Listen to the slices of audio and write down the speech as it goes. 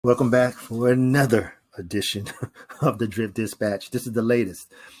Welcome back for another edition of the Drip Dispatch. This is the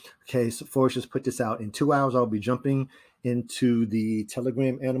latest. Okay, so Forrest just put this out. In 2 hours, I'll be jumping into the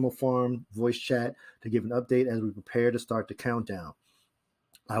Telegram Animal Farm voice chat to give an update as we prepare to start the countdown.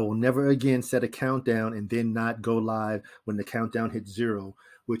 I will never again set a countdown and then not go live when the countdown hits 0,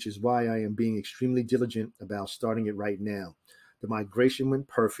 which is why I am being extremely diligent about starting it right now. The migration went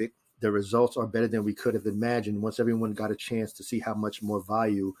perfect. The results are better than we could have imagined once everyone got a chance to see how much more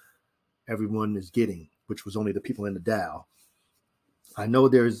value everyone is getting, which was only the people in the DAO. I know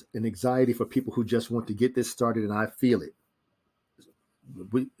there's an anxiety for people who just want to get this started, and I feel it.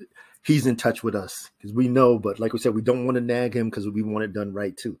 He's in touch with us because we know, but like we said, we don't want to nag him because we want it done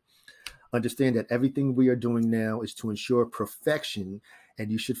right too. Understand that everything we are doing now is to ensure perfection,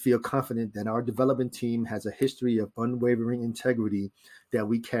 and you should feel confident that our development team has a history of unwavering integrity that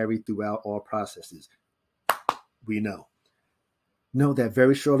we carry throughout all processes. We know that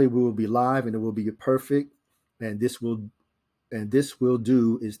very shortly we will be live and it will be perfect, and this will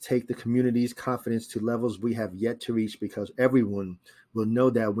do is take the community's confidence to levels we have yet to reach, because everyone will know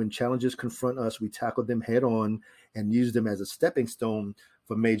that when challenges confront us, we tackle them head on and use them as a stepping stone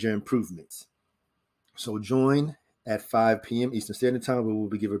for major improvements. So join at 5 p.m. Eastern Standard Time, where we'll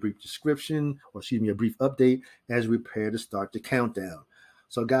be giving a brief description, a brief update as we prepare to start the countdown.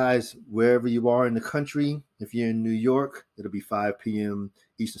 So guys, wherever you are in the country, if you're in New York, it'll be 5 p.m.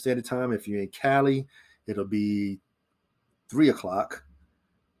 Eastern Standard Time. If you're in Cali, it'll be 3 o'clock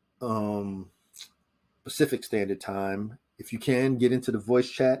Pacific Standard Time. If you can, get into the voice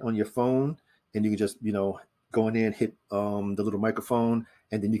chat on your phone, and you can just, go in there and hit the little microphone,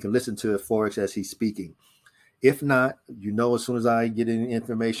 and then you can listen to Forex as he's speaking. If not, as soon as I get any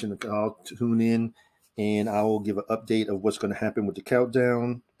information, I'll tune in and I will give an update of what's going to happen with the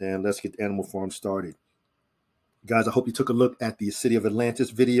countdown, and let's get the Animal Farm started. Guys, I hope you took a look at the City of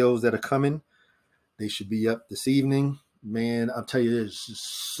Atlantis videos that are coming. They should be up this evening. Man, I'll tell you, there's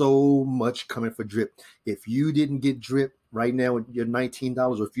so much coming for Drip. If you didn't get Drip right now with your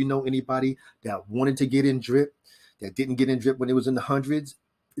 $19, or if you know anybody that wanted to get in Drip, that didn't get in Drip when it was in the hundreds,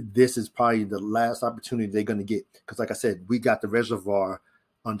 this is probably the last opportunity they're going to get. Because like I said, we got the reservoir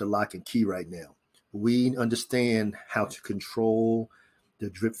under lock and key right now. We understand how to control the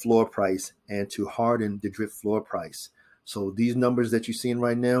Drip floor price and to harden the Drip floor price. So these numbers that you're seeing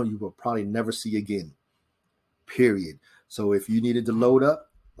right now, you will probably never see again, period. So if you needed to load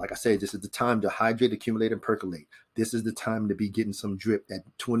up, like I said, this is the time to hydrate, accumulate, and percolate. This is the time to be getting some Drip at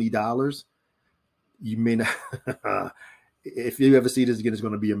 $20. You may not, if you ever see this again, it's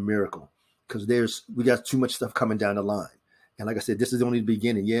going to be a miracle, because we got too much stuff coming down the line. And like I said, this is only the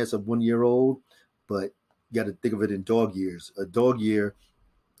beginning. Yeah, it's a 1 year old, but you got to think of it in dog years. A dog year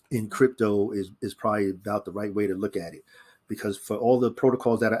in crypto is probably about the right way to look at it, because for all the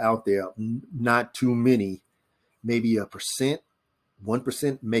protocols that are out there, not too many, maybe 1%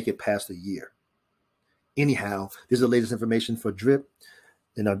 make it past a year. Anyhow, this is the latest information for Drip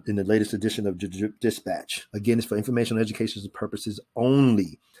in the latest edition of Drip Dispatch. Again, it's for informational education purposes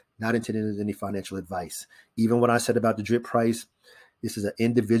only, not intended as any financial advice. Even what I said about the Drip price, this is an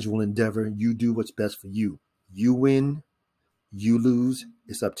individual endeavor. You do what's best for you. You win, you lose,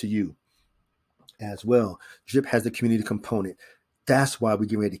 it's up to you. As well, Drip has the community component. That's why we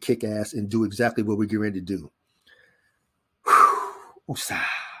get ready to kick ass and do exactly what we get ready to do.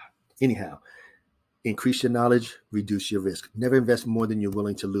 Anyhow, increase your knowledge, reduce your risk. Never invest more than you're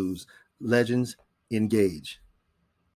willing to lose. Legends, engage.